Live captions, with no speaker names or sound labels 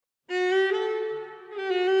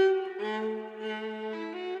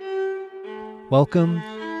Welcome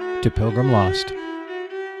to Pilgrim Lost.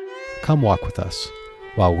 Come walk with us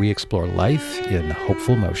while we explore life in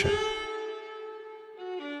hopeful motion.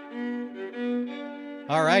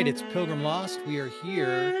 All right, it's Pilgrim Lost. We are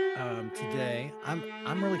here today.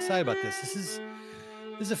 I'm really excited about this. This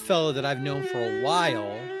is a fellow that I've known for a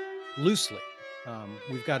while, loosely.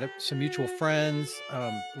 We've got some mutual friends,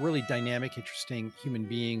 really dynamic, interesting human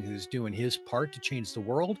being who's doing his part to change the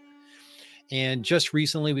world. And just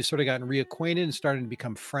recently, we've sort of gotten reacquainted and started to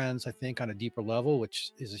become friends, I think, on a deeper level,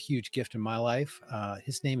 which is a huge gift in my life.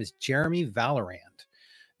 His name is Jeremy Vallerand.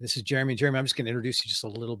 This is Jeremy. Jeremy, I'm just going to introduce you just a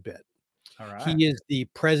little bit. All right. He is the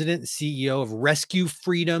president and CEO of Rescue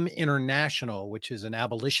Freedom International, which is an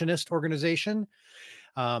abolitionist organization.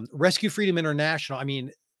 Rescue Freedom International, I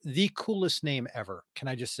mean, the coolest name ever. Can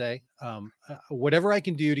I just say, whatever I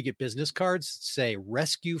can do to get business cards, say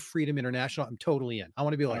Rescue Freedom International, I'm totally in. I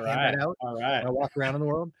want to be able to hand that out All right. when I walk around in the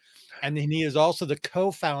world. And then he is also the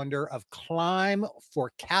co-founder of Climb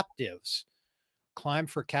for Captives,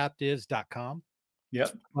 climbforcaptives.com,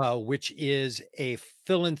 Yep. which is a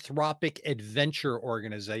philanthropic adventure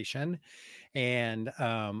organization. And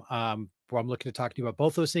well, I'm looking to talk to you about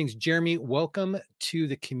both those things. Jeremy, welcome to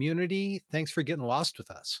the community. Thanks for getting lost with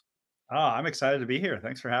us. Oh, I'm excited to be here.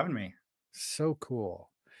 Thanks for having me. So cool.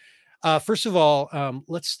 First of all,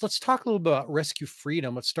 let's talk a little bit about Rescue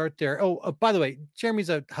Freedom. Let's start there. Oh, by the way, Jeremy's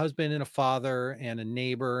a husband and a father and a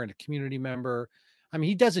neighbor and a community member. I mean,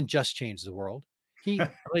 he doesn't just change the world. He's I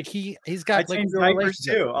got like changed a diapers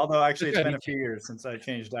relationship. too, although actually it's Good. been a few years since I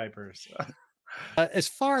changed diapers. As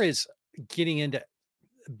far as getting into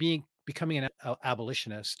becoming an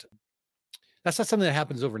abolitionist, that's not something that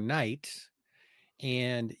happens overnight.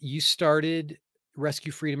 And you started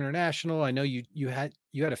Rescue Freedom International. I know you had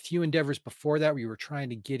a few endeavors before that where you were trying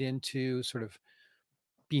to get into sort of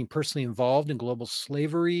being personally involved in global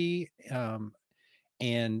slavery.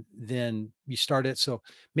 And then you started. So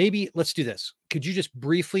maybe let's do this. Could you just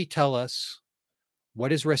briefly tell us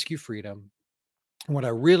what is Rescue Freedom? And what I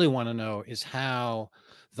really want to know is how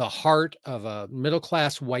the heart of a middle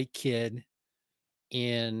class white kid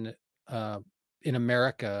in in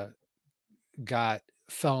America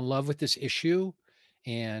fell in love with this issue,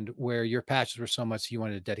 and where your passions were so much you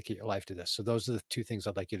wanted to dedicate your life to this. So those are the two things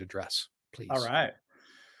I'd like you to address, All please. right.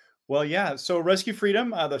 Well, yeah. So Rescue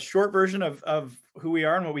Freedom, the short version of who we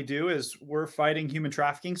are and what we do is we're fighting human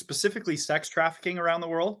trafficking, specifically sex trafficking around the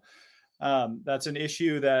world. That's an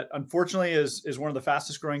issue that unfortunately is one of the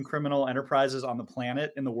fastest growing criminal enterprises on the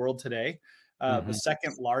planet in the world today. The Mhm.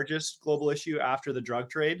 second largest global issue after the drug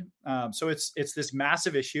trade. So it's this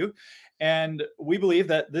massive issue, and we believe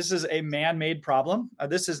that this is a man-made problem.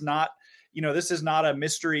 This is not a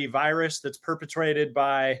mystery virus that's perpetrated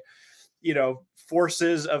by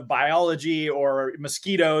forces of biology or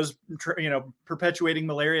mosquitoes perpetuating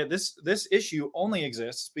malaria. This issue only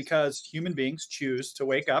exists because human beings choose to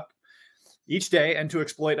wake up each day and to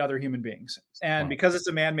exploit other human beings. And Wow. because it's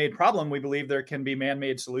a man-made problem, we believe there can be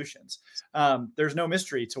man-made solutions. There's no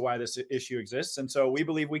mystery to why this issue exists, and so we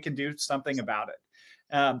believe we can do something about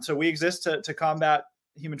it. So we exist to combat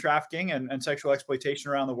human trafficking and sexual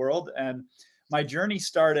exploitation around the world. And my journey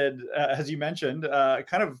started, as you mentioned,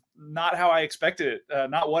 kind of not how I expected it,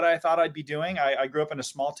 not what I thought I'd be doing. I grew up in a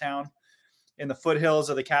small town in the foothills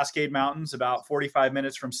of the Cascade Mountains, about 45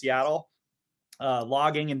 minutes from Seattle,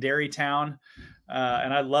 logging and dairy town.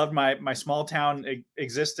 And I loved my small town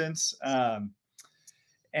existence. But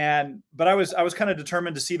I was kind of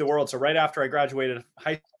determined to see the world. So right after I graduated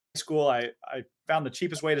high school, I found the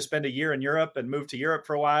cheapest way to spend a year in Europe and moved to Europe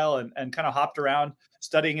for a while and kind of hopped around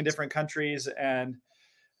studying in different countries. And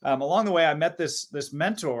along the way, I met this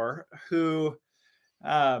mentor who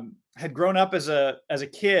had grown up as a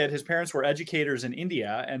kid. His parents were educators in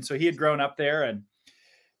India, and so he had grown up there.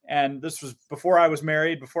 And this was before I was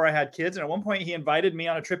married, before I had kids. And at one point, he invited me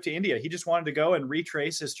on a trip to India. He just wanted to go and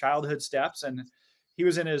retrace his childhood steps. And he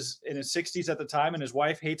was in his 60s at the time, and his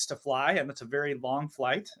wife hates to fly, and it's a very long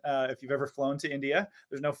flight. If you've ever flown to India,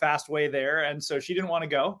 there's no fast way there, and so she didn't want to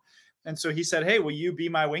go. And so he said, "Hey, will you be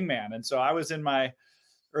my wingman?" And so I was in my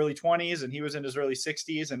early 20s, and he was in his early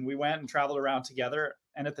 60s, and we went and traveled around together.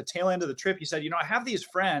 And at the tail end of the trip, he said, "I have these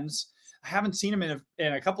friends. I haven't seen them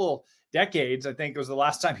in a couple decades. I think it was the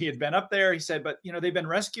last time he had been up there." He said, "But they've been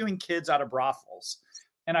rescuing kids out of brothels,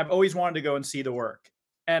 and I've always wanted to go and see the work."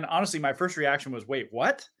 And honestly, my first reaction was, "Wait,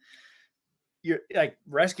 what? You're like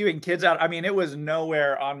rescuing kids out?" I mean, it was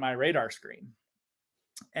nowhere on my radar screen.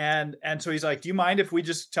 And so he's like, "Do you mind if we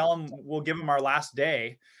just tell them we'll give them our last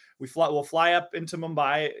day? We'll fly up into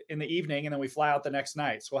Mumbai in the evening, and then we fly out the next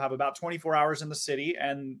night. So we'll have about 24 hours in the city."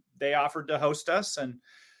 And they offered to host us. And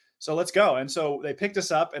So let's go. And so they picked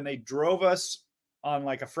us up and they drove us on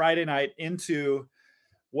like a Friday night into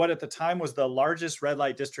what at the time was the largest red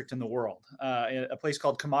light district in the world, in a place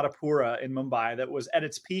called Kamatapura in Mumbai, that was at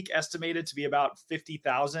its peak estimated to be about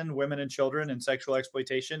 50,000 women and children in sexual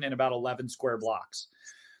exploitation in about 11 square blocks.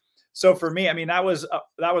 So for me, I mean, that was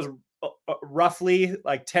roughly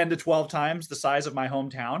like 10 to 12 times the size of my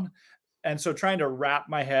hometown. And so trying to wrap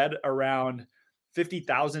my head around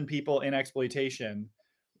 50,000 people in exploitation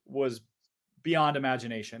was beyond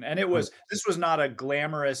imagination. And this was not a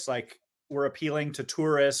glamorous, like, we're appealing to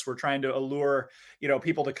tourists, we're trying to allure,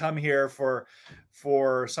 people to come here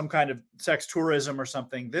for some kind of sex tourism or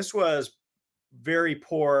something. This was very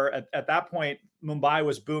poor. At that point, Mumbai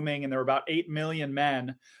was booming, and there were about 8 million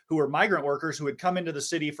men who were migrant workers who would come into the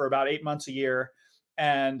city for about 8 months a year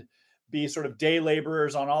and be sort of day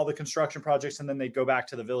laborers on all the construction projects, and then they'd go back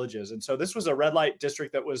to the villages. And so this was a red light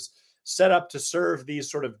district that was set up to serve these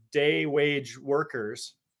sort of day wage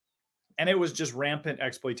workers. And it was just rampant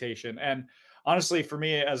exploitation. And honestly, for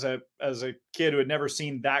me as a kid who had never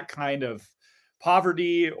seen that kind of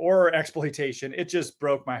poverty or exploitation, it just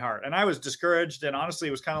broke my heart. And I was discouraged. And honestly,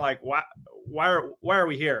 it was kind of like, why are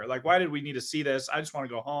we here? Like, why did we need to see this? I just want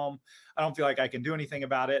to go home. I don't feel like I can do anything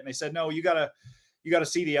about it. And they said, no, you gotta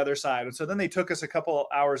see the other side. And so then they took us a couple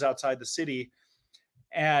hours outside the city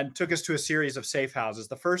and took us to a series of safe houses.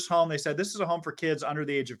 The first home, they said, this is a home for kids under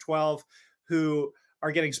the age of 12 who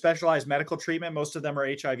are getting specialized medical treatment. Most of them are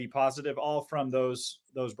HIV positive, all from those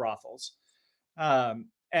brothels.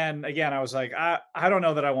 And again, I was like, I don't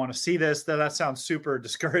know that I want to see this. That sounds super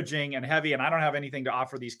discouraging and heavy, and I don't have anything to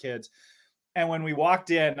offer these kids. And when we walked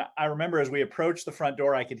in, I remember as we approached the front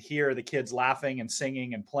door, I could hear the kids laughing and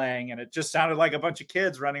singing and playing. And it just sounded like a bunch of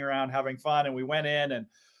kids running around having fun. And we went in and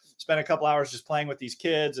spent a couple hours just playing with these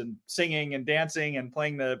kids and singing and dancing and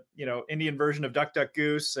playing the, Indian version of Duck, Duck,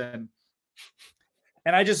 Goose.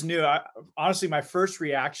 And I just knew, honestly, my first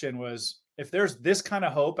reaction was, if there's this kind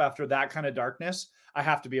of hope after that kind of darkness, I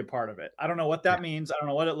have to be a part of it. I don't know what that means. I don't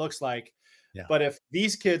know what it looks like. Yeah. But if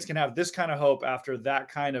these kids can have this kind of hope after that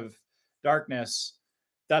kind of darkness,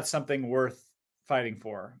 that's something worth fighting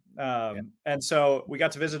for. And so we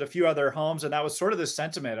got to visit a few other homes, and that was sort of the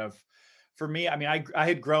sentiment of, for me, I mean, I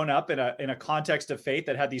had grown up in a context of faith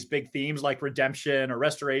that had these big themes like redemption or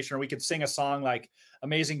restoration, or we could sing a song like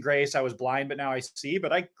Amazing Grace. I was blind, but now I see.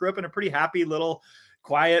 But I grew up in a pretty happy little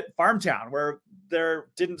quiet farm town where there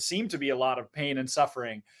didn't seem to be a lot of pain and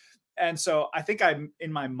suffering. And so I think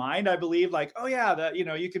in my mind, I believe like, oh yeah, that,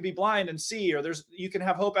 you could be blind and see, or you can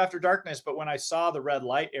have hope after darkness. But when I saw the red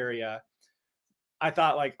light area, I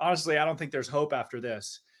thought, like, honestly, I don't think there's hope after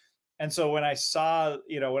this. And so when I saw,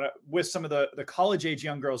 with some of the college age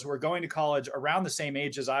young girls who were going to college around the same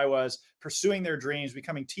age as I was, pursuing their dreams,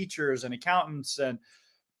 becoming teachers and accountants, and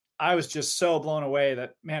I was just so blown away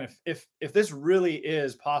that, man, if this really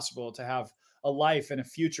is possible to have a life and a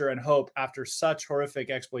future and hope after such horrific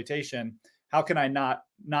exploitation, how can I not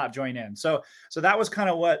join in? So that was kind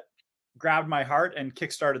of what grabbed my heart and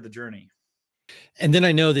kickstarted the journey. And then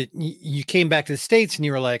I know that you came back to the States and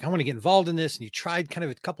you were like, I want to get involved in this. And you tried kind of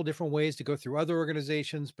a couple different ways to go through other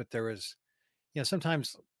organizations, but there was,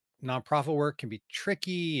 sometimes nonprofit work can be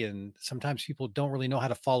tricky. And sometimes people don't really know how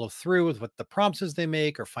to follow through with what the promises they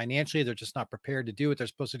make, or financially, they're just not prepared to do what they're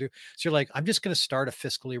supposed to do. So you're like, I'm just going to start a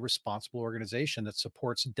fiscally responsible organization that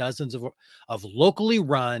supports dozens of locally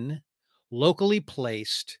run, locally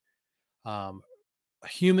placed,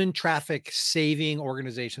 human traffic saving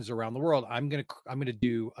organizations around the world. I'm going to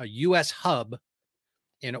do a US hub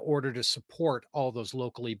in order to support all those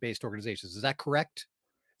locally based organizations. Is that correct?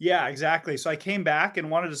 Yeah, exactly. So I came back and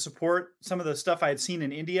wanted to support some of the stuff I had seen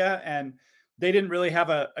in India, and they didn't really have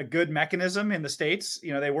a good mechanism in the States.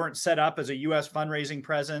 They weren't set up as a US fundraising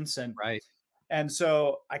presence. And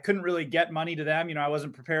so I couldn't really get money to them. I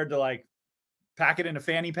wasn't prepared to like pack it in a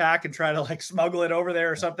fanny pack and try to like smuggle it over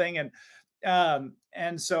there or something.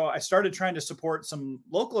 And so I started trying to support some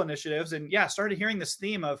local initiatives, and started hearing this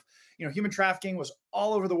theme of, human trafficking was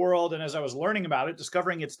all over the world. And as I was learning about it,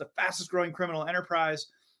 discovering it's the fastest growing criminal enterprise.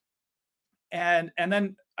 And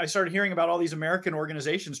then I started hearing about all these American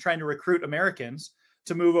organizations trying to recruit Americans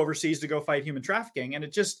to move overseas to go fight human trafficking. And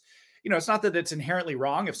it just, it's not that it's inherently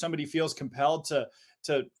wrong if somebody feels compelled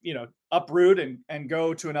to uproot and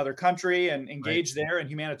go to another country and engage there in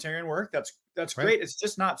humanitarian work. That's great. It's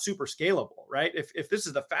just not super scalable, right? If this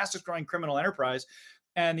is the fastest growing criminal enterprise,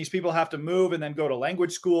 and these people have to move and then go to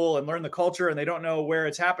language school and learn the culture, and they don't know where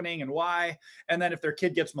it's happening and why. And then if their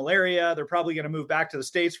kid gets malaria, they're probably going to move back to the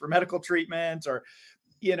States for medical treatment, or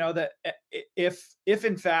that if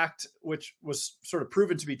in fact, which was sort of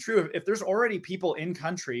proven to be true, if there's already people in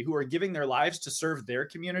country who are giving their lives to serve their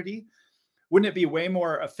community, wouldn't it be way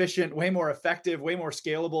more efficient, way more effective, way more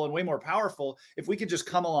scalable, and way more powerful if we could just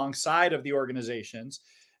come alongside of the organizations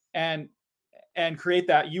and create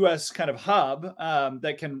that U.S. kind of hub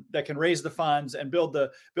that can raise the funds and build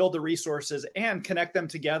the resources and connect them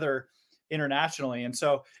together internationally. And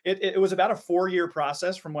so it was about a 4-year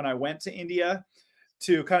process from when I went to India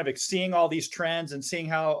to kind of seeing all these trends and seeing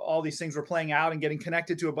how all these things were playing out and getting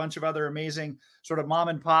connected to a bunch of other amazing sort of mom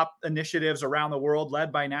and pop initiatives around the world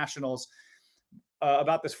led by nationals,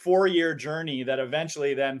 about this 4-year journey that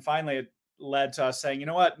eventually then finally led to us saying, you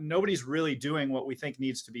know what, nobody's really doing what we think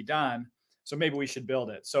needs to be done. So maybe we should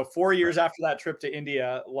build it. So 4 years after that trip to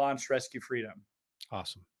India, launched Rescue Freedom.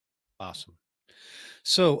 Awesome.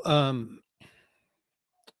 So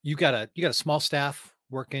you got a small staff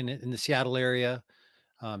working in the Seattle area.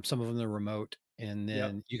 Some of them are remote, and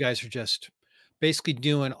then you guys are just basically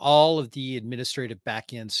doing all of the administrative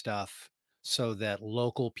back end stuff so that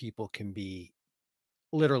local people can be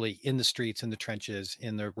literally in the streets, in the trenches,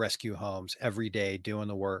 in the rescue homes every day doing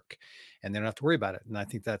the work, and they don't have to worry about it. And I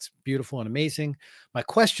think that's beautiful and amazing. My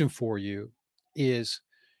question for you is,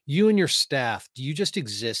 you and your staff, do you just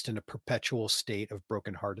exist in a perpetual state of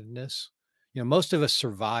brokenheartedness? Most of us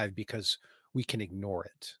survive because we can ignore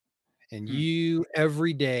it. And you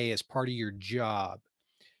every day, as part of your job,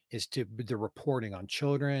 is the reporting on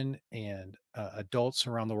children and adults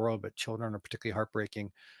around the world, but children are particularly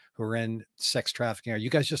heartbreaking, who are in sex trafficking. Are you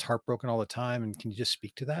guys just heartbroken all the time? And can you just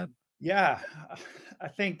speak to that? Yeah, I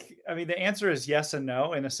mean, the answer is yes and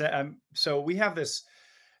no in a sense. So we have this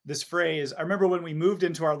phrase. I remember when we moved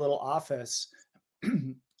into our little office,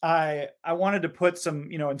 I wanted to put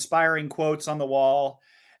some, inspiring quotes on the wall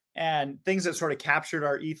and things that sort of captured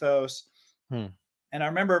our ethos. Hmm. And I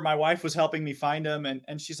remember my wife was helping me find them,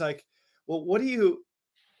 and she's like, "Well, what do you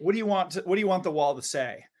want the wall to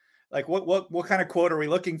say? Like, what kind of quote are we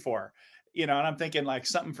looking for?" And I'm thinking like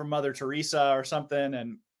something from Mother Teresa or something.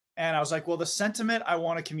 And I was like, well, the sentiment I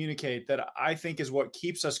want to communicate that I think is what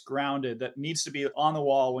keeps us grounded, that needs to be on the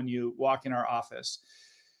wall when you walk in our office,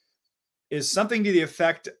 is something to the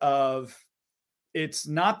effect of, it's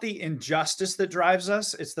not the injustice that drives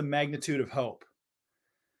us, it's the magnitude of hope.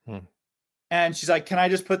 And she's like, can I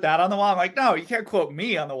just put that on the wall? I'm like, no, you can't quote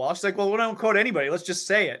me on the wall. She's like, well, we don't quote anybody. Let's just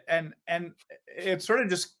say it. And it sort of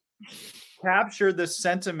just captured this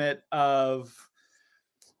sentiment of,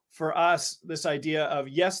 for us, this idea of,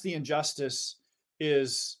 yes, the injustice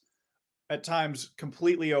is at times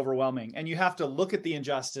completely overwhelming. And you have to look at the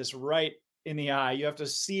injustice right in the eye. You have to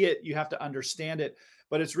see it. You have to understand it.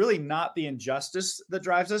 But it's really not the injustice that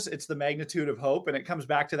drives us. It's the magnitude of hope. And it comes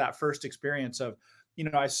back to that first experience of,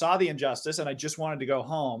 I saw the injustice and I just wanted to go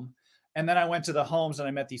home. And then I went to the homes and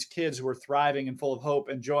I met these kids who were thriving and full of hope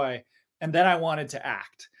and joy. And then I wanted to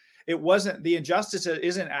act. It wasn't the injustice,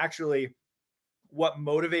 isn't actually what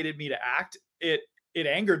motivated me to act. It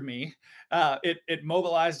angered me. It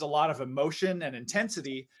mobilized a lot of emotion and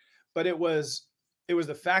intensity, but it was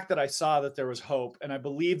the fact that I saw that there was hope and I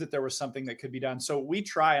believed that there was something that could be done. So we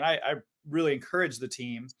try, and I really encourage the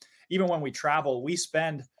team, even when we travel, we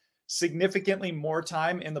spend significantly more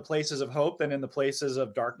time in the places of hope than in the places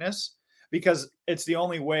of darkness, because it's the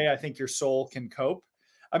only way I think your soul can cope.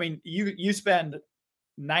 I mean, you spend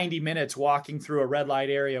 90 minutes walking through a red light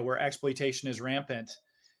area where exploitation is rampant,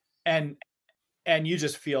 and you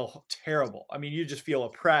just feel terrible. I mean, you just feel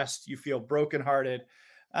oppressed, you feel brokenhearted.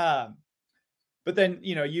 But then,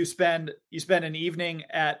 you spend an evening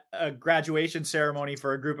at a graduation ceremony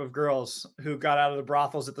for a group of girls who got out of the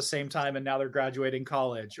brothels at the same time, and now they're graduating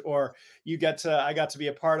college. Or I got to be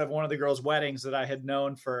a part of one of the girls' weddings that I had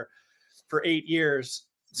known for 8 years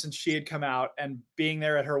since she had come out, and being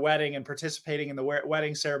there at her wedding and participating in the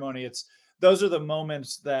wedding ceremony. Those are the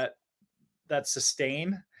moments that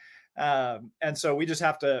sustain. And so we just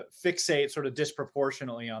have to fixate sort of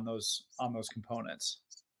disproportionately on those components.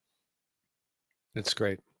 That's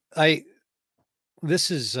great. I was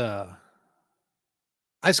going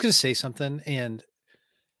to say something, and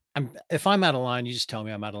if I'm out of line, you just tell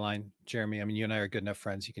me I'm out of line, Jeremy. I mean, you and I are good enough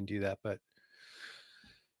friends. You can do that. But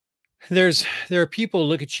there are people who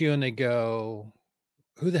look at you and they go,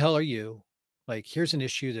 who the hell are you? Like, here's an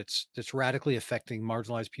issue that's radically affecting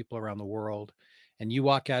marginalized people around the world. And you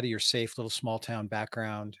walk out of your safe little small town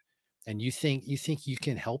background and you think you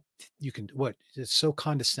can help. It's so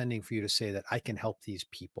condescending for you to say that I can help these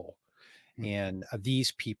people and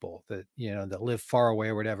these people that, that live far away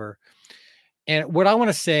or whatever. And what I want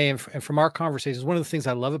to say, and from our conversations, one of the things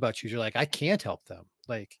I love about you is you're like, I can't help them.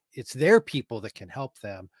 Like it's their people that can help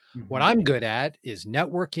them. What Mhm. I'm good at is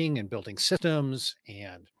networking and building systems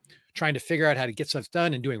and trying to figure out how to get stuff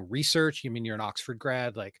done and doing research. You mean you're an Oxford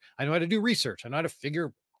grad? Like I know how to do research. I know how to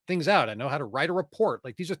figure things out. I know how to write a report.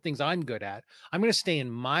 Like these are things I'm good at. I'm going to stay in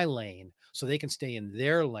my lane so they can stay in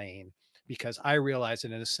their lane because I realize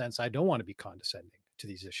that in a sense, I don't want to be condescending to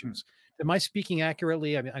these Mm. issues. Am I speaking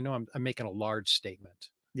accurately? I mean, I know I'm making a large statement.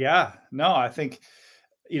 Yeah, no, I think,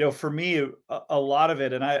 for me, a lot of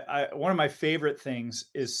it, and one of my favorite things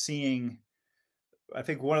is seeing. I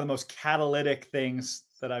think one of the most catalytic things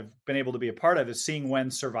that I've been able to be a part of is seeing when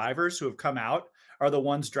survivors who have come out are the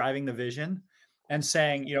ones driving the vision and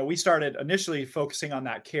saying, we started initially focusing on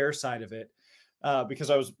that care side of it. Because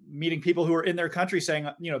I was meeting people who were in their country saying,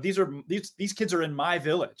 these kids are in my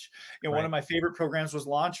village. One of Right. my favorite programs was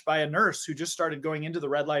launched by a nurse who just started going into the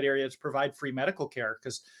red light area to provide free medical care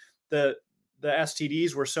because the the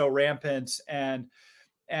STDs were so rampant, and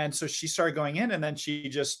so she started going in, and then she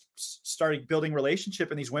just started building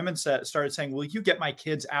relationship. And these women started saying, "Will you get my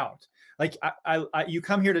kids out? Like, you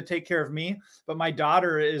come here to take care of me, but my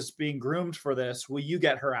daughter is being groomed for this. Will you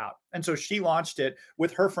get her out?" And so she launched it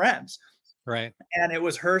with her friends, Right. and it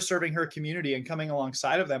was her serving her community and coming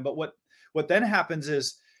alongside of them. But what then happens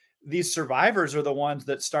is these survivors are the ones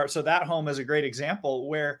that start. So that home is a great example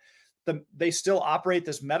where they still operate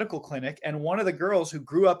this medical clinic. And one of the girls who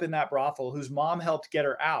grew up in that brothel, whose mom helped get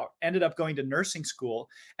her out, ended up going to nursing school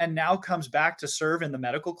and now comes back to serve in the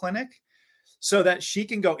medical clinic so that she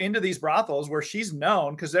can go into these brothels where she's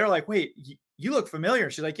known because they're like, wait, you look familiar.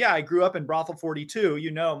 She's like, yeah, I grew up in brothel 42.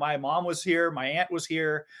 My mom was here, my aunt was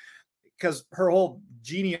here, because her whole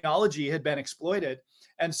genealogy had been exploited.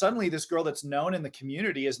 And suddenly, this girl that's known in the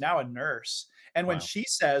community is now a nurse. And when Wow. she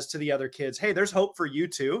says to the other kids, "Hey, there's hope for you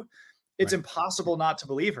too," it's Right. impossible not to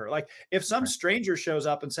believe her. Like if some Right. stranger shows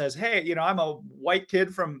up and says, "Hey, I'm a white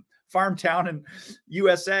kid from farm town in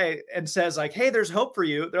USA," and says like, "Hey, there's hope for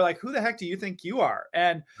you," they're like, "Who the heck do you think you are?"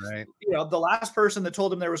 And Right. the last person that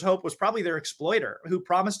told him there was hope was probably their exploiter who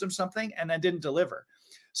promised him something and then didn't deliver.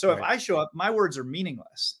 So if Right. I show up, my words are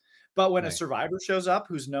meaningless. But when a Right. survivor shows up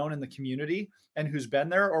who's known in the community and who's been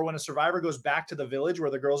there, or when a survivor goes back to the village where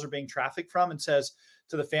the girls are being trafficked from and says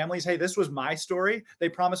to the families, "Hey, this was my story. They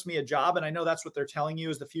promised me a job, and I know that's what they're telling you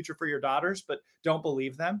is the future for your daughters, but don't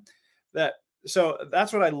believe them." That so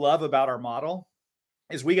that's what I love about our model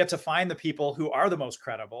is we get to find the people who are the most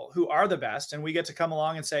credible, who are the best, and we get to come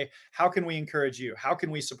along and say, how can we encourage you? How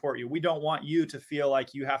can we support you? We don't want you to feel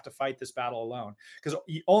like you have to fight this battle alone because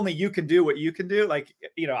only you can do what you can do. Like,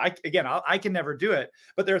 I can never do it,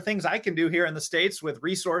 but there are things I can do here in the States with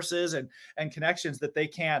resources and connections that they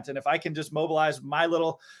can't. And if I can just mobilize my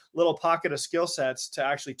little pocket of skill sets to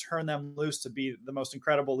actually turn them loose to be the most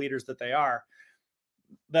incredible leaders that they are,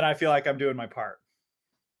 then I feel like I'm doing my part.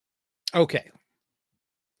 Okay.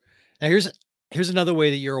 Now here's another way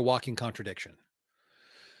that you're a walking contradiction.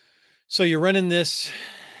 So you're running this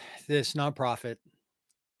nonprofit,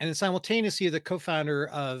 and then simultaneously you're the co-founder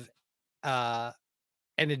of uh,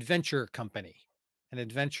 an adventure company, an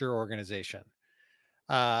adventure organization.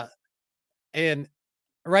 Uh, and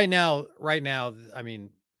right now, I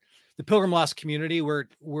mean, the Pilgrim Lost community,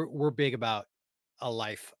 we're big about a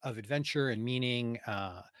life of adventure and meaning.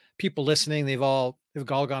 People listening, they've all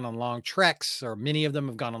gone on long treks, or many of them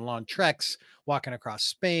have gone on long treks, walking across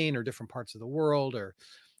Spain or different parts of the world, or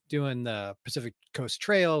doing the Pacific Coast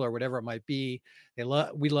Trail or whatever it might be.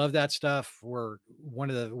 We love that stuff. We're one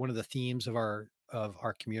of the themes of our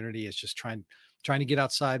community is just trying to get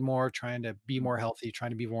outside more, trying to be more healthy,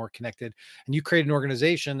 trying to be more connected. And you create an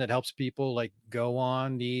organization that helps people like go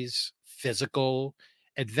on these physical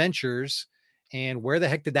adventures. And where the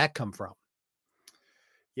heck did that come from?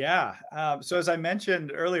 Yeah. So as I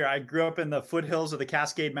mentioned earlier, I grew up in the foothills of the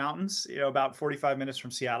Cascade Mountains, about 45 minutes from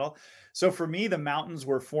Seattle. So for me, the mountains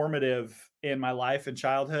were formative in my life and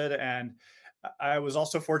childhood. And I was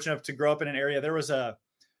also fortunate enough to grow up in an area. There was a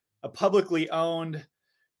publicly owned,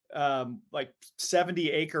 like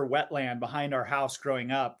 70-acre wetland behind our house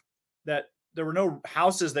growing up that there were no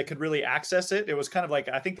houses that could really access it. It was kind of like,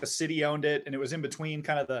 I think the city owned it, and it was in between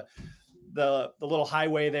kind of the little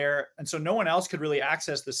highway there. And so no one else could really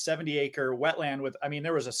access the 70-acre wetland with, I mean,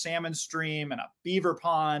 there was a salmon stream and a beaver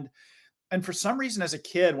pond. And for some reason, as a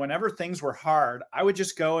kid, whenever things were hard, I would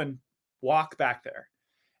just go and walk back there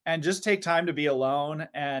and just take time to be alone.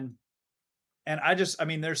 I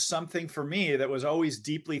mean, there's something for me that was always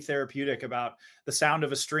deeply therapeutic about the sound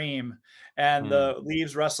of a stream and Mm, the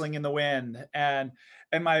leaves rustling in the wind. And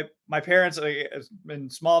my parents in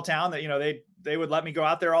small town that, they would let me go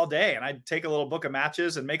out there all day, and I'd take a little book of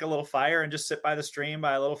matches and make a little fire and just sit by the stream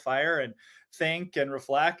by a little fire and think and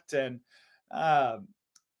reflect. And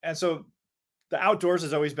so the outdoors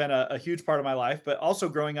has always been a huge part of my life, but also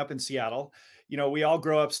growing up in Seattle, we all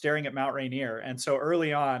grow up staring at Mount Rainier. And so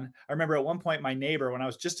early on, I remember at one point, my neighbor, when I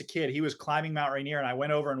was just a kid, he was climbing Mount Rainier, and I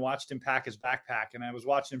went over and watched him pack his backpack, and I was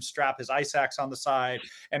watching him strap his ice axe on the side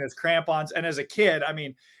and his crampons. And as a kid, I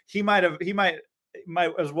mean, he might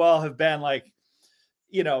as well have been like,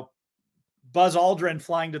 you know, Buzz Aldrin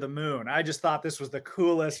flying to the moon. I just thought this was the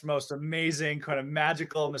coolest, most amazing, kind of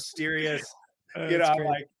magical, mysterious, That's great.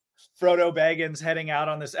 like Frodo Baggins heading out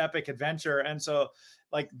on this epic adventure. And so,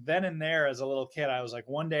 like, then and there, as a little kid, I was like,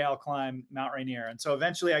 one day I'll climb Mount Rainier. And so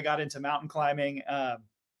eventually I got into mountain climbing.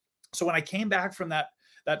 So when I came back from that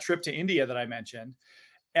trip to India that I mentioned,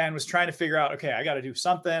 and was trying to figure out, okay, I got to do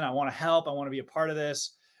something. I want to help. I want to be a part of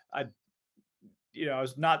this. I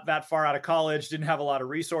was not that far out of college, didn't have a lot of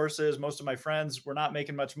resources. Most of my friends were not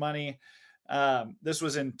making much money. This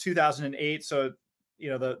was in 2008. So,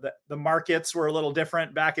 the markets were a little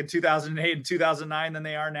different back in 2008 and 2009 than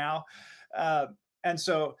they are now. And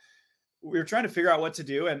so we were trying to figure out what to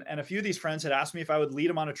do. And a few of these friends had asked me if I would lead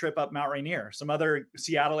them on a trip up Mount Rainier, some other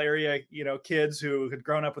Seattle area, kids who had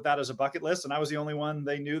grown up with that as a bucket list. And I was the only one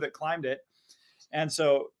they knew that climbed it. And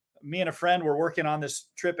so me and a friend were working on this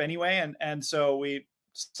trip anyway. And so we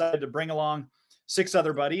decided to bring along 6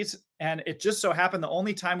 other buddies. And it just so happened the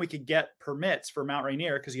only time we could get permits for Mount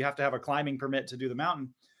Rainier, because you have to have a climbing permit to do the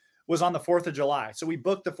mountain, was on the 4th of July. So we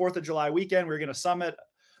booked the 4th of July weekend. We were going to summit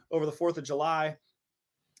over the 4th of July.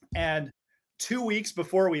 And 2 weeks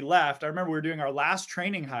before we left, I remember we were doing our last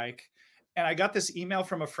training hike, and I got this email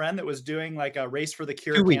from a friend that was doing like a Race for the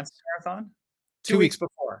Cure 2 weeks. cancer marathon. 2 weeks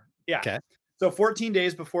before. Yeah. Okay. So 14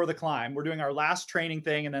 days before the climb, we're doing our last training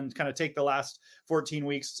thing, and then kind of take the last 14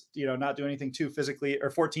 weeks, not do anything too physically, or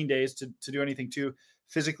 14 days to do anything too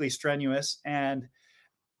physically strenuous. And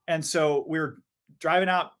so we were driving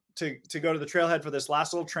out to go to the trailhead for this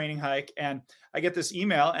last little training hike. And I get this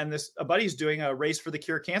email, and a buddy's doing a Race for the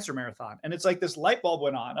Cure cancer marathon. And it's like this light bulb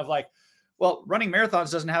went on of like, well, running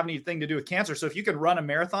marathons doesn't have anything to do with cancer. So if you can run a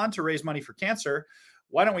marathon to raise money for cancer,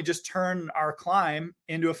 why don't we just turn our climb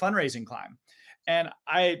into a fundraising climb? And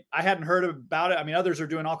I hadn't heard about it. I mean, others are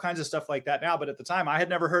doing all kinds of stuff like that now, but at the time I had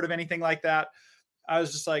never heard of anything like that. I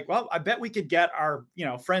was just like, well, I bet we could get our,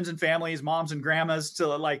 friends and families, moms and grandmas to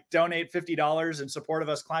like donate $50 in support of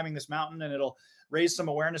us climbing this mountain, and it'll raise some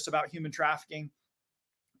awareness about human trafficking.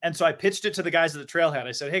 And so I pitched it to the guys at the trailhead.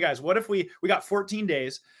 I said, hey guys, what if we got 14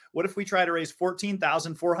 days? What if we try to raise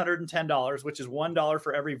 $14,410, which is $1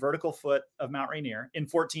 for every vertical foot of Mount Rainier in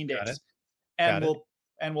 14 days. And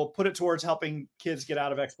we'll put it towards helping kids get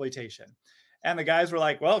out of exploitation. And the guys were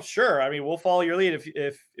like, well, sure. I mean, we'll follow your lead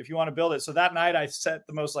if you want to build it. So that night I set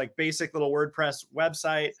the most like basic little WordPress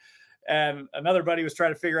website, and another buddy was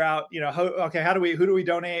trying to figure out, who do we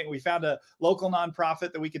donate? And we found a local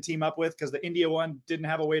nonprofit that we could team up with, because the India one didn't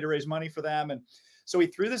have a way to raise money for them. And so we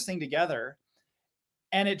threw this thing together,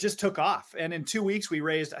 and it just took off. And in 2 weeks, we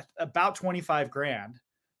raised about 25 grand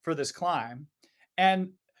for this climb.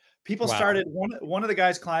 And people started, one of the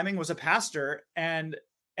guys climbing was a pastor, and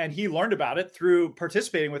he learned about it through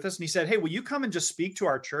participating with us. And he said, hey, will you come and just speak to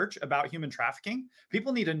our church about human trafficking?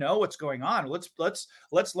 People need to know what's going on.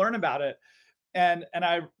 Let's learn about it. And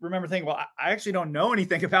I remember thinking, well, I actually don't know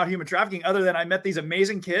anything about human trafficking other than I met these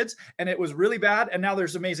amazing kids, and it was really bad. And now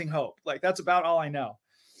there's amazing hope. Like, that's about all I know.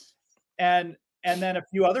 And then a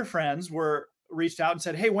few other friends reached out and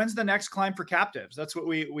said, hey, when's the next Climb for Captives? That's what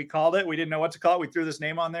we called it. We didn't know what to call it. We threw this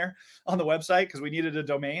name on there on the website because we needed a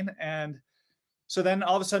domain. And so then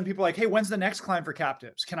all of a sudden people are like, hey, when's the next Climb for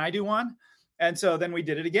Captives? Can I do one? And so then we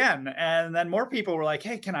did it again. And then more people were like,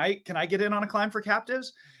 hey, can I get in on a Climb for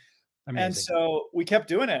Captives? Amazing. And so we kept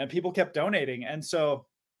doing it, and people kept donating. And so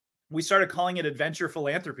we started calling it adventure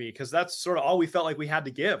philanthropy, because that's sort of all we felt like we had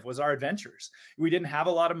to give was our adventures. We didn't have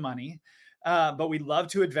a lot of money, but we loved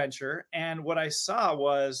to adventure. And what I saw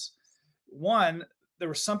was, one, there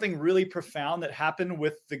was something really profound that happened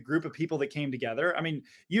with the group of people that came together. I mean,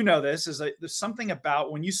 this is there's something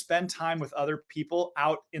about when you spend time with other people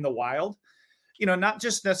out in the wild, not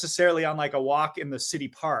just necessarily on like a walk in the city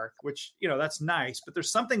park, which, that's nice, but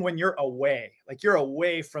there's something when you're away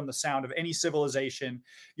from the sound of any civilization.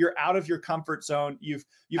 You're out of your comfort zone. You've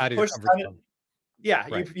pushed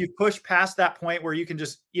you've pushed past that point where you can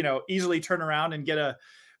just, easily turn around and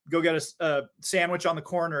go get a sandwich on the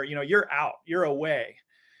corner. You're out, you're away.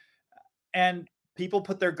 And people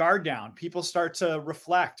put their guard down. People start to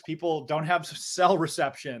reflect. People don't have cell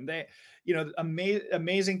reception.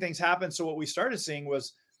 Amazing things happen. So what we started seeing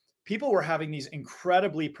was people were having these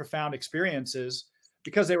incredibly profound experiences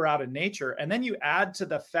because they were out in nature. And then you add to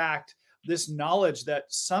the fact this knowledge that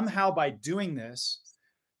somehow by doing this,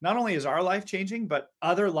 not only is our life changing, but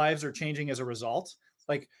other lives are changing as a result.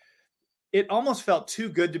 Like, it almost felt too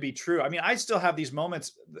good to be true. I mean, I still have these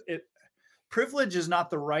moments. Privilege is not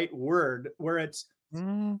the right word, where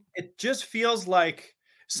Mm. it just feels like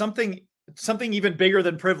something something even bigger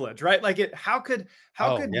than privilege, right? Like, how Oh could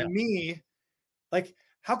yeah. me, like,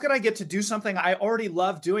 how could I get to do something I already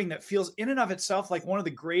love doing that feels in and of itself like one of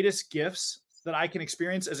the greatest gifts that I can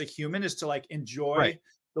experience as a human, is to like Right. enjoy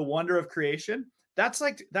the wonder of creation. That's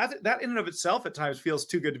like that in and of itself at times feels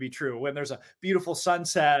too good to be true, when there's a beautiful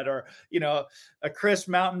sunset, or, a crisp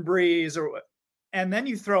mountain breeze, and then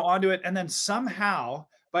you throw onto it, and then somehow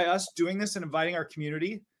by us doing this and inviting our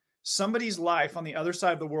community, somebody's life on the other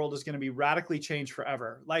side of the world is going to be radically changed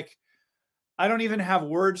forever. Like, I don't even have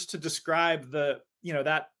words to describe that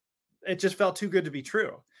it just felt too good to be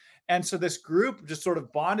true. And so this group just sort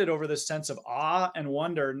of bonded over this sense of awe and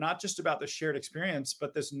wonder, not just about the shared experience,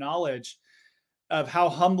 but this knowledge of how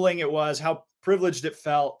humbling it was, how privileged it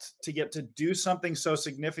felt to get to do something so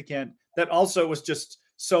significant that also was just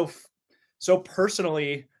so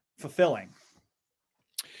personally fulfilling.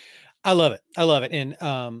 I love it. I love it.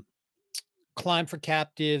 And Climb for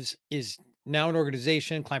Captives is now an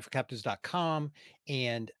organization, climbforcaptives.com.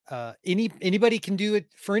 And anybody can do it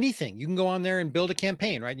for anything. You can go on there and build a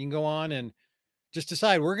campaign, right? You can go on and just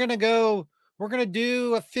decide we're going to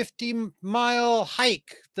do a 50-mile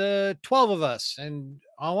hike, the 12 of us. And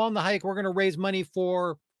along the hike, we're going to raise money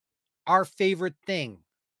for our favorite thing.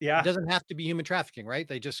 It Yeah. doesn't have to be human trafficking, right?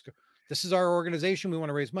 This is our organization we want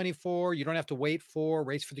to raise money for. You don't have to wait for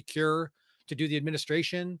Race for the Cure to do the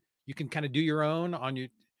administration. You can kind of do your own on you.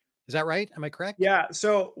 Is that right? Am I correct? Yeah.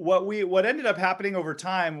 So what ended up happening over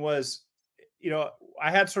time was, you know,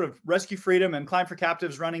 I had sort of Rescue Freedom and Climb for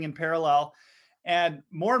Captives running in parallel. And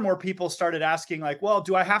more people started asking, like, well,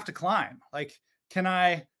 do I have to climb? Like, can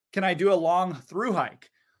I do a long through hike?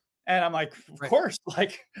 And I'm like, of Right. course,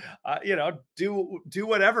 like, do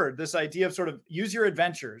whatever. This idea of sort of use your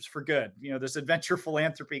adventures for good, this adventure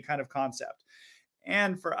philanthropy kind of concept.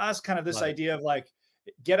 And for us, kind of this Love it. idea of like,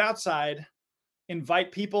 get outside,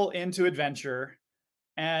 invite people into adventure,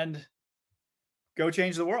 and go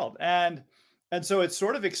change the world. And so it's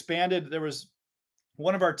sort of expanded. There was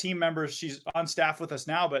one of our team members, she's on staff with us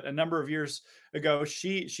now, but a number of years ago,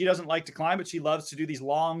 she doesn't like to climb, but she loves to do these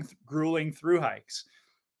long, grueling through hikes.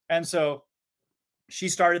 And so she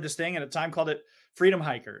started this thing at a time, called it Freedom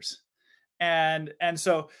Hikers. And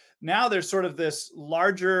so now there's sort of this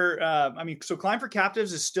larger, so Climb for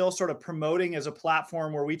Captives is still sort of promoting as a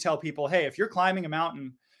platform where we tell people, hey, if you're climbing a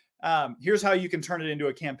mountain, here's how you can turn it into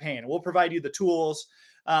a campaign. We'll provide you the tools.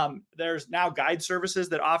 There's now guide services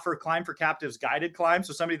that offer Climb for Captives guided climb.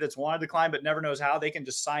 So somebody that's wanted to climb but never knows how, they can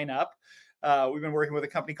just sign up. We've been working with a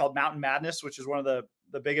company called Mountain Madness, which is one of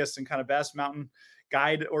the biggest and kind of best mountain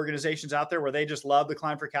guide organizations out there, where they just love the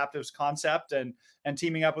Climb for Captives concept and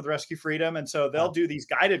teaming up with Rescue Freedom. And so they'll Wow. do these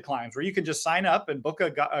guided climbs where you can just sign up and book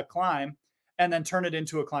a climb and then turn it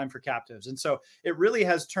into a Climb for Captives. And so it really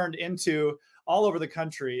has turned into all over the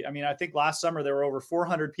country. I mean, I think last summer there were over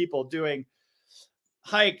 400 people doing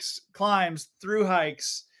hikes, climbs, through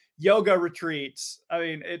hikes, yoga retreats. I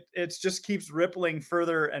mean, it just keeps rippling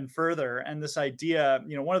further and further. And this idea,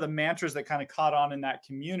 one of the mantras that kind of caught on in that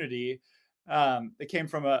community, that came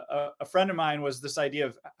from a friend of mine, was this idea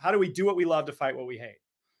of, how do we do what we love to fight what we hate?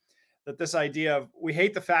 That this idea of, we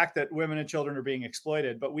hate the fact that women and children are being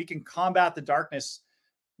exploited, but we can combat the darkness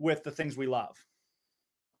with the things we love.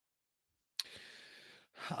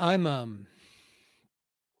 I'm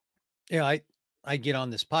yeah, I get on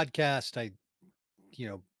this podcast. I, you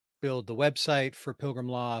know, build the website for Pilgrim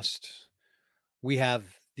Lost. We have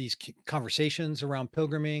these conversations around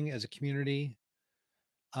pilgriming as a community.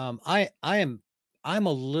 I'm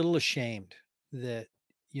a little ashamed that,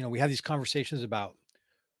 we have these conversations about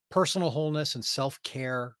personal wholeness and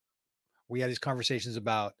self-care. We have these conversations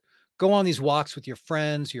about go on these walks with your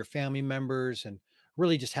friends, your family members, and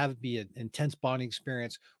really just have it be an intense bonding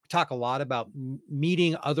experience. We talk a lot about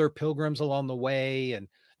meeting other pilgrims along the way and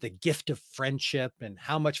the gift of friendship and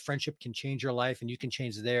how much friendship can change your life and you can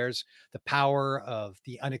change theirs, the power of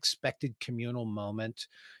the unexpected communal moment.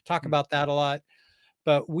 Talk about that a lot.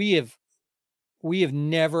 But we have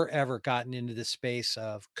never ever gotten into the space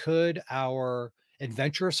of, could our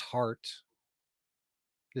adventurous heart,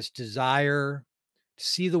 this desire to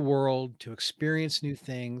see the world, to experience new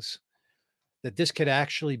things, that this could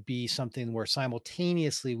actually be something where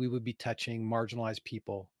simultaneously we would be touching marginalized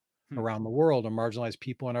people Hmm. around the world, or marginalized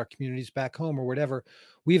people in our communities back home, or whatever.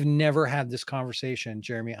 We've never had this conversation,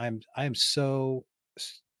 Jeremy. I am so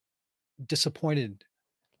disappointed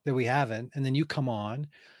that we haven't, and then you come on.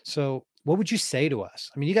 So what would you say to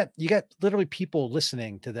us? I mean, you got literally people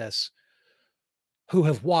listening to this who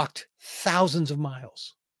have walked thousands of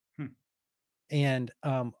miles. Hmm. And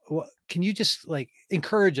can you just like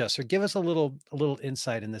encourage us or give us a little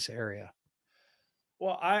insight in this area?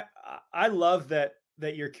 Well, I love that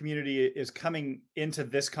your community is coming into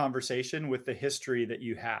this conversation with the history that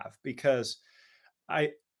you have, because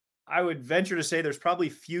I I would venture to say there's probably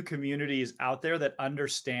few communities out there that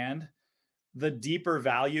understand the deeper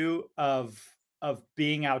value of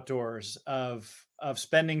being outdoors, of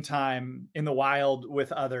spending time in the wild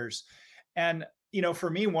with others. And for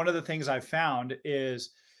me, one of the things I've found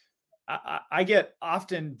is I get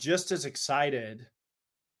often just as excited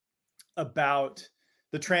about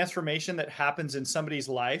the transformation that happens in somebody's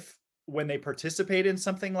life when they participate in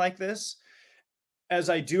something like this as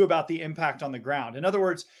I do about the impact on the ground. In other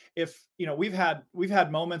words, if we've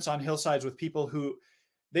had moments on hillsides with people who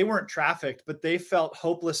they weren't trafficked, but they felt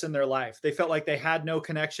hopeless in their life. They felt like they had no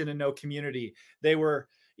connection and no community. They were,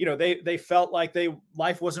 they felt like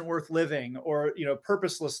life wasn't worth living, or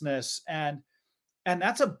purposelessness, and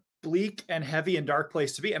that's a bleak and heavy and dark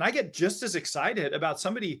place to be. And I get just as excited about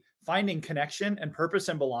somebody finding connection and purpose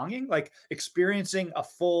and belonging, like experiencing a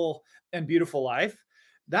full and beautiful life.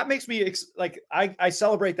 That makes me like I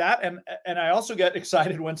celebrate that, and I also get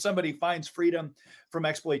excited when somebody finds freedom from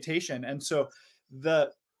exploitation. And so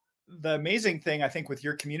the the amazing thing I think with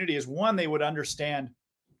your community is, one, they would understand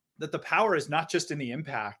that the power is not just in the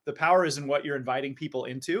impact, the power is in what you're inviting people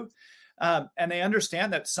into. And they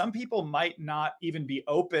understand that some people might not even be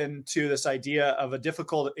open to this idea of a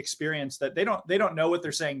difficult experience, that they don't know what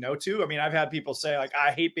they're saying no to. I mean, I've had people say, like,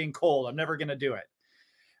 I hate being cold, I'm never going to do it.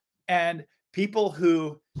 And people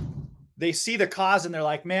who they see the cause and they're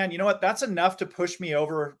like, man, you know what? That's enough to push me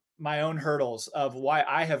over my own hurdles of why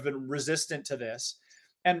I have been resistant to this.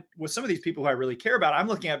 And with some of these people who I really care about, I'm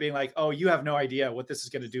looking at being like, oh, you have no idea what this is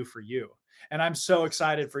going to do for you. And I'm so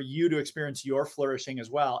excited for you to experience your flourishing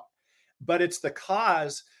as well. But it's the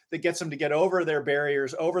cause that gets them to get over their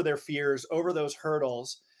barriers, over their fears, over those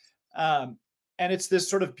hurdles. And it's this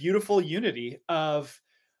sort of beautiful unity of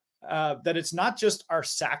that it's not just our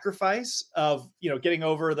sacrifice of getting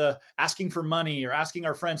over the asking for money or asking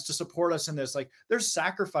our friends to support us in this. Like, there's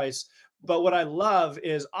sacrifice, but what I love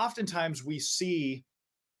is oftentimes we see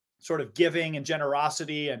sort of giving and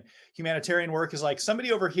generosity and humanitarian work is like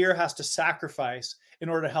somebody over here has to sacrifice in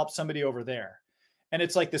order to help somebody over there. And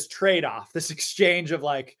it's like this trade-off, this exchange of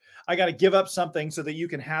like, I got to give up something so that you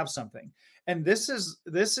can have something. And this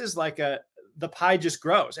is like the pie just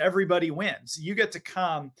grows. Everybody wins. You get to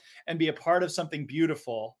come and be a part of something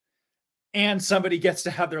beautiful, and somebody gets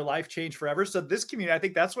to have their life change forever. So this community, I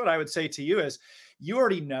think that's what I would say to you is, you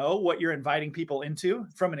already know what you're inviting people into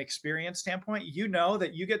from an experience standpoint. You know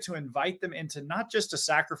that you get to invite them into not just a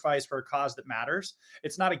sacrifice for a cause that matters.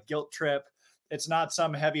 It's not a guilt trip. It's not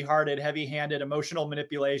some heavy-hearted, heavy-handed emotional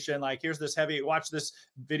manipulation. Like, here's this watch this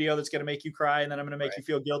video that's going to make you cry, and then I'm going to make you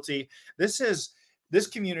feel guilty. This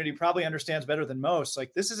community probably understands better than most.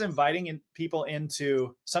 Like, this is inviting people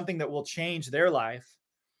into something that will change their life.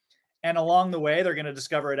 And along the way, they're going to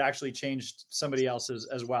discover it actually changed somebody else's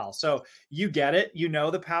as well. So you get it,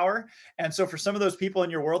 the power. And so for some of those people in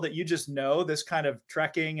your world that you just know this kind of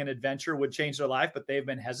trekking and adventure would change their life, but they've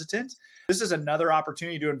been hesitant, this is another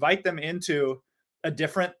opportunity to invite them into a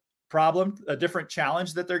different problem, a different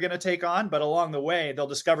challenge that they're going to take on. But along the way, they'll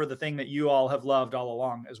discover the thing that you all have loved all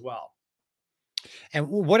along as well. And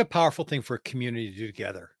what a powerful thing for a community to do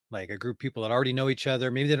together. Like a group of people that already know each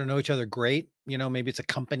other. Maybe they don't know each other great. Maybe it's a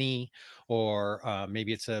company, or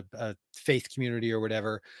maybe it's a faith community or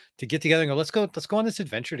whatever, to get together and go, let's go on this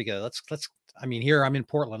adventure together. I mean, here I'm in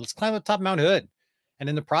Portland. Let's climb up top of Mount Hood. And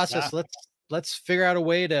in the process, Yeah. let's figure out a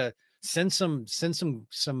way to send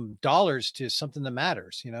some dollars to something that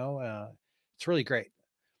matters. It's really great.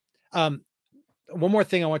 One more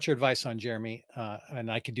thing I want your advice on, Jeremy,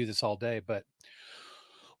 and I could do this all day, but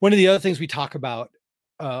one of the other things we talk about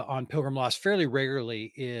on Pilgrim Lost fairly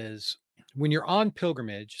regularly is when you're on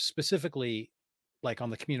pilgrimage, specifically like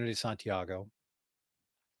on the Community of Santiago,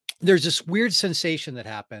 there's this weird sensation that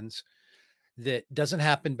happens that doesn't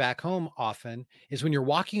happen back home often, is when you're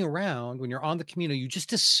walking around, when you're on the Camino, you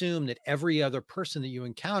just assume that every other person that you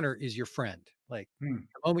encounter is your friend. Like the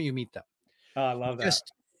moment you meet them, Oh, I love that.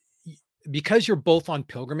 just because you're both on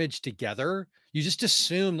pilgrimage together, you just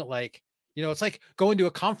assume that, like, it's like going to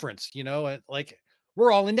a conference, like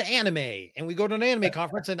we're all into anime and we go to an anime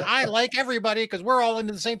conference and I like everybody because we're all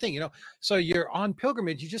into the same thing, So you're on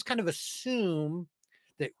pilgrimage, you just kind of assume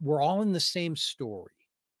that we're all in the same story.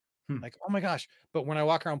 Hmm. Like, oh my gosh. But when I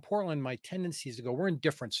walk around Portland, my tendency is to go, we're in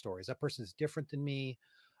different stories. That person is different than me.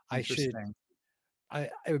 I should, Interesting.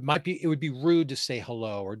 it would be rude to say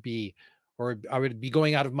hello or I would be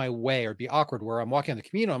going out of my way or be awkward where I'm walking on the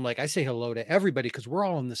community. I'm like, I say hello to everybody because we're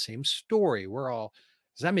all in the same story. Does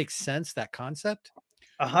that make sense? That concept?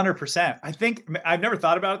 100%. I think I've never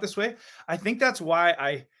thought about it this way. I think that's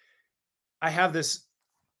why I have this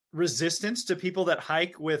resistance to people that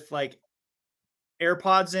hike with like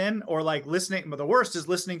AirPods in or like listening. But the worst is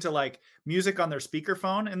listening to like music on their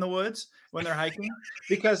speakerphone in the woods when they're hiking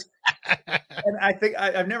because and I think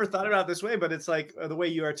I've never thought about it this way, but it's like the way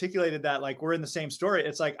you articulated that, like we're in the same story.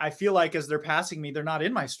 It's like I feel like as they're passing me, they're not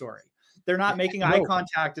in my story. They're not Yeah, making eye no,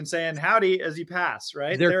 contact and saying howdy as you pass,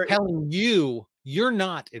 right? they're They're telling you you're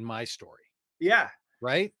not in my story, yeah,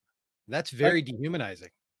 right? That's like very dehumanizing.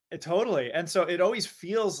 totally. And so it always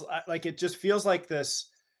feels like it just feels like this.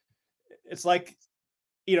 It's like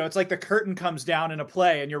it's like the curtain comes down in a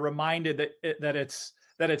play, and you're reminded that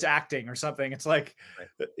it's acting or something. It's like Right.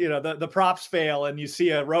 the props fail, and you see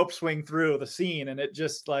a rope swing through the scene, and it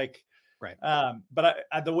just like Right. but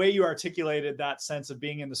the way you articulated that sense of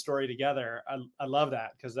being in the story together, I love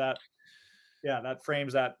that because that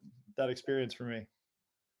frames that experience for me.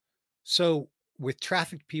 So, with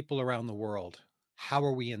trafficked people around the world, how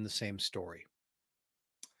are we in the same story?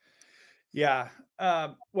 Yeah.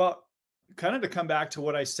 Well, kind of to come back to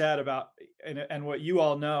what I said about and what you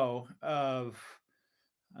all know of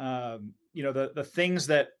the things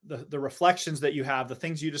that the reflections that you have, the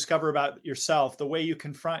things you discover about yourself, the way you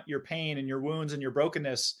confront your pain and your wounds and your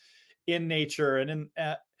brokenness in nature and in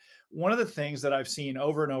one of the things that I've seen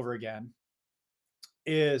over and over again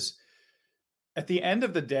is at the end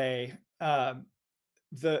of the day,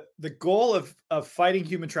 the goal of fighting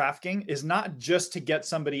human trafficking is not just to get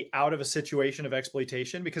somebody out of a situation of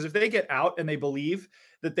exploitation, because if they get out and they believe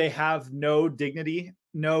that they have no dignity,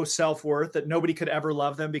 no self-worth, that nobody could ever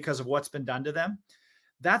love them because of what's been done to them,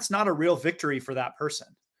 that's not a real victory for that person,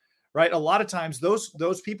 right? A lot of times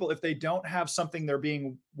those people, if they don't have something they're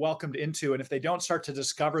being welcomed into, and if they don't start to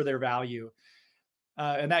discover their value,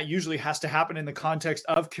 and that usually has to happen in the context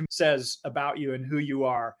of says about you and who you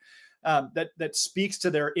are, that speaks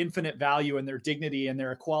to their infinite value and their dignity and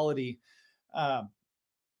their equality. Um,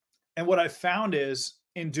 and what I've found is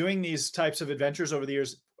in doing these types of adventures over the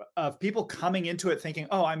years, of people coming into it thinking,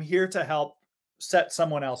 "Oh, I'm here to help set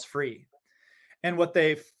someone else free," and what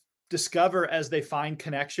they discover as they find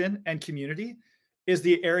connection and community is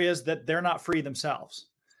the areas that they're not free themselves.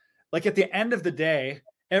 Like at the end of the day,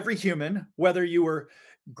 every human, whether you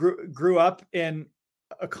grew up in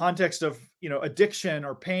a context of addiction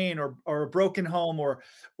or pain or a broken home or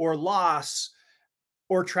loss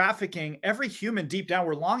or trafficking, every human deep down,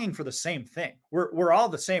 we're longing for the same thing. We're all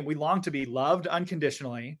the same. We long to be loved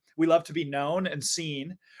unconditionally. We love to be known and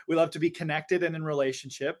seen. We love to be connected and in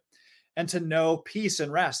relationship, and to know peace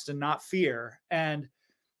and rest and not fear. And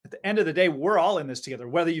at the end of the day, we're all in this together,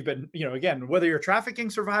 whether you've been, again, whether you're a trafficking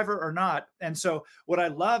survivor or not. And so what I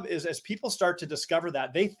love is as people start to discover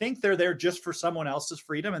that, they think they're there just for someone else's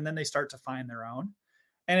freedom, and then they start to find their own.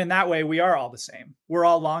 And in that way, we are all the same. We're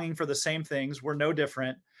all longing for the same things. We're no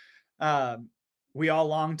different. Um, we all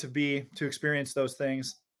long to experience those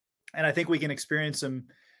things. And I think we can experience them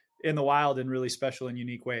in the wild in really special and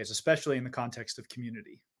unique ways, especially in the context of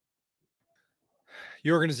community.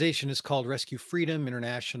 Your organization is called Rescue Freedom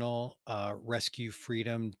International,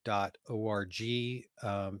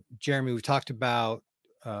 rescuefreedom.org. Jeremy, we've talked about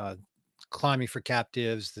uh, climbing for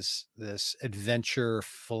captives, this adventure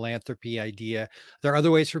philanthropy idea. There are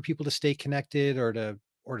other ways for people to stay connected or to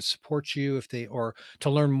support you if they or to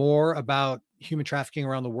learn more about human trafficking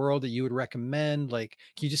around the world that you would recommend. Like,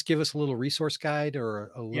 can you just give us a little resource guide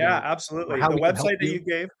or a Yeah, little or absolutely. how The we can help website that you? you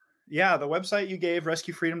gave, yeah, the website you gave,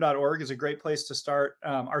 rescuefreedom.org, is a great place to start.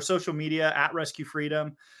 Our social media at Rescue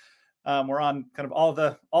Freedom. We're on kind of all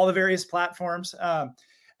the various platforms.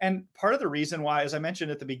 And part of the reason why, as I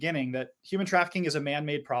mentioned at the beginning, that human trafficking is a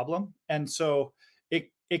man-made problem, and so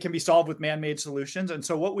it can be solved with man-made solutions. And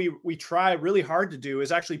so what we try really hard to do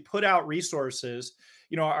is actually put out resources.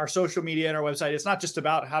 Our social media and our website. It's not just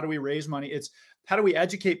about how do we raise money. It's how do we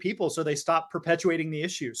educate people so they stop perpetuating the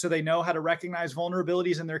issue, so they know how to recognize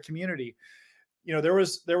vulnerabilities in their community. There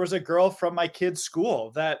was a girl from my kid's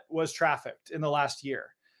school that was trafficked in the last year,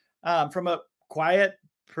 from a quiet,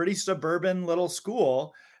 pretty suburban little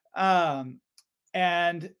school. Um,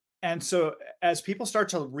 and and so as people start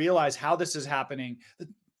to realize how this is happening,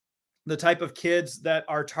 the type of kids that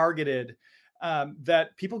are targeted,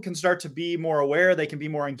 that people can start to be more aware, they can be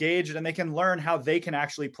more engaged, and they can learn how they can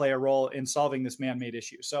actually play a role in solving this man-made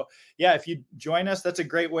issue. So yeah, if you join us, that's a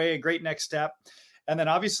great way, a great next step. And then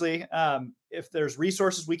obviously, if there's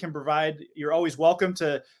resources we can provide, you're always welcome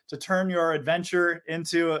to turn your adventure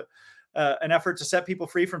into an effort to set people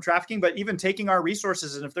free from trafficking. But even taking our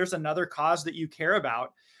resources, and if there's another cause that you care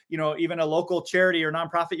about, even a local charity or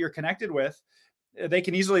nonprofit you're connected with, they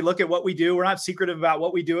can easily look at what we do. We're not secretive about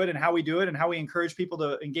what we do it and how we do it and how we encourage people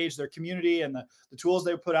to engage their community and the tools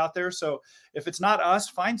they put out there. So if it's not us,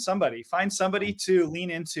 find somebody to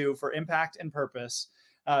lean into for impact and purpose,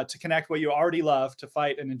 to connect what you already love to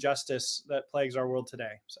fight an injustice that plagues our world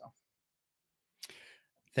today. So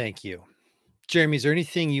thank you. Jeremy, is there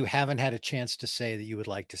anything you haven't had a chance to say that you would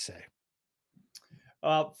like to say?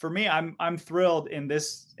 For me, I'm thrilled in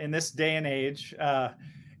this day and age,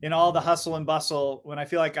 in all the hustle and bustle, when I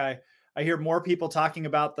feel like I hear more people talking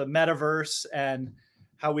about the metaverse and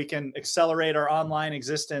how we can accelerate our online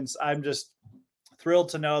existence. I'm just thrilled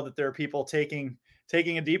to know that there are people taking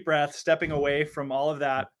a deep breath, stepping away from all of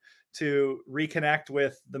that to reconnect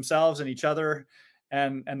with themselves and each other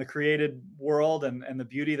and the created world and the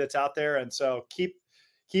beauty that's out there. And so keep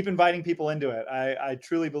inviting people into it. I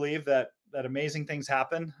truly believe that amazing things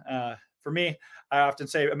happen. For me, I often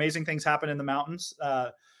say amazing things happen in the mountains,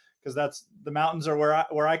 because the mountains are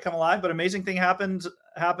where I come alive, but amazing thing happens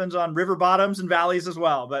on river bottoms and valleys as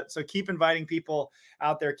well. But so keep inviting people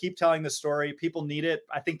out there, keep telling the story. People need it.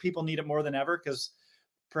 I think people need it more than ever, because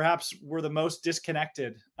perhaps we're the most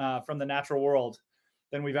disconnected from the natural world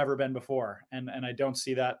than we've ever been before. And I don't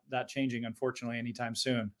see that changing, unfortunately, anytime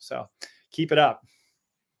soon. So keep it up.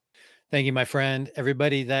 Thank you, my friend.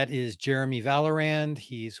 Everybody, that is Jeremy Vallerand.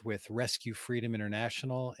 He's with Rescue Freedom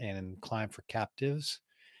International and Climb for Captives.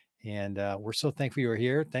 And we're so thankful you're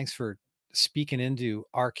here. Thanks for speaking into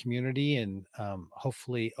our community and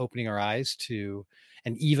hopefully opening our eyes to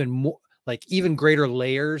an even greater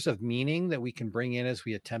layers of meaning that we can bring in as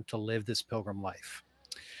we attempt to live this pilgrim life.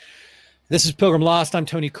 This is Pilgrim Lost. I'm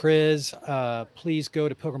Tony Kriz. Please go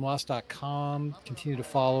to pilgrimlost.com. Continue to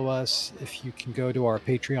follow us. If you can go to our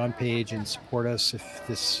Patreon page and support us, if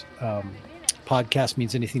this podcast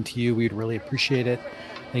means anything to you, we'd really appreciate it.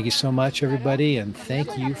 Thank you so much, everybody, and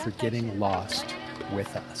thank you for getting lost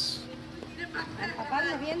with us.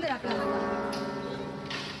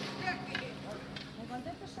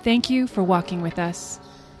 Thank you for walking with us.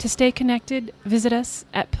 To stay connected, visit us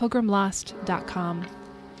at pilgrimlost.com.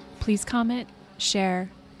 Please comment, share,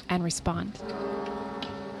 and respond.